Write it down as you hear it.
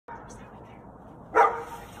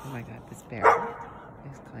Oh my God, this bear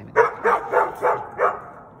is climbing up.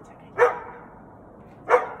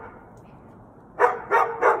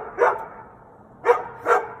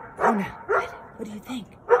 Kona, what do you think?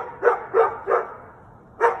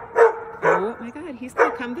 Oh my God, he's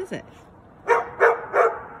gonna come visit.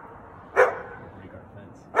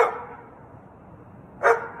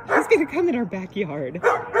 He's gonna come in our backyard.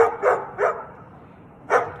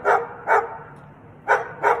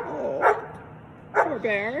 Oh, poor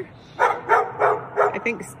bear. I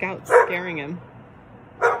think Scout's scaring him.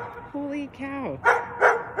 Holy cow.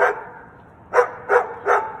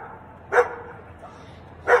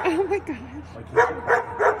 Oh my gosh.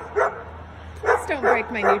 Please don't break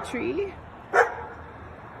my new tree.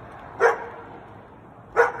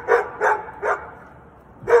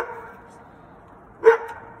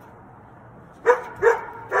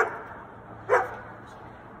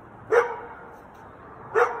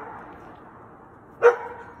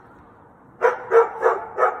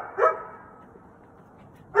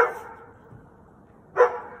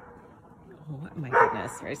 Oh my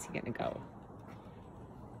goodness, where's he gonna go?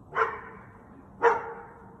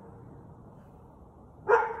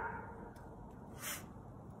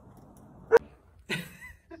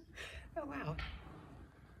 Oh wow.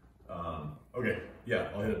 Okay, yeah,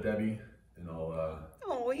 I'll hit up Debbie and I'll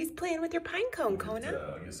Oh, he's playing with your pine cone, Kona.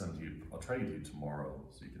 I'll get some to you. I'll try to get you tomorrow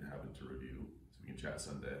so you can have it to review. So we can chat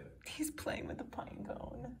Sunday. He's playing with the pine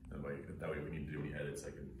cone. That way if we need to do any edits,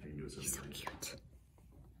 I can do it. He's so cute.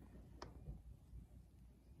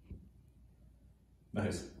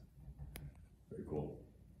 Nice. Very cool.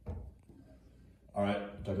 All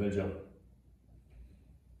right, talk to you later, Joe.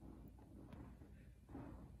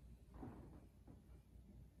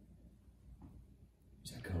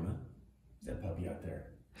 Is that Kona? Is that puppy out there?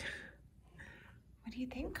 What do you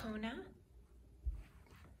think, Kona?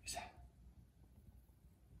 Is that?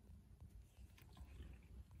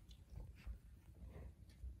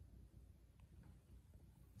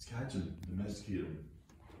 Let's catch him, domesticate him,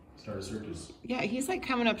 start a circus. Yeah, he's like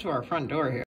coming up to our front door here.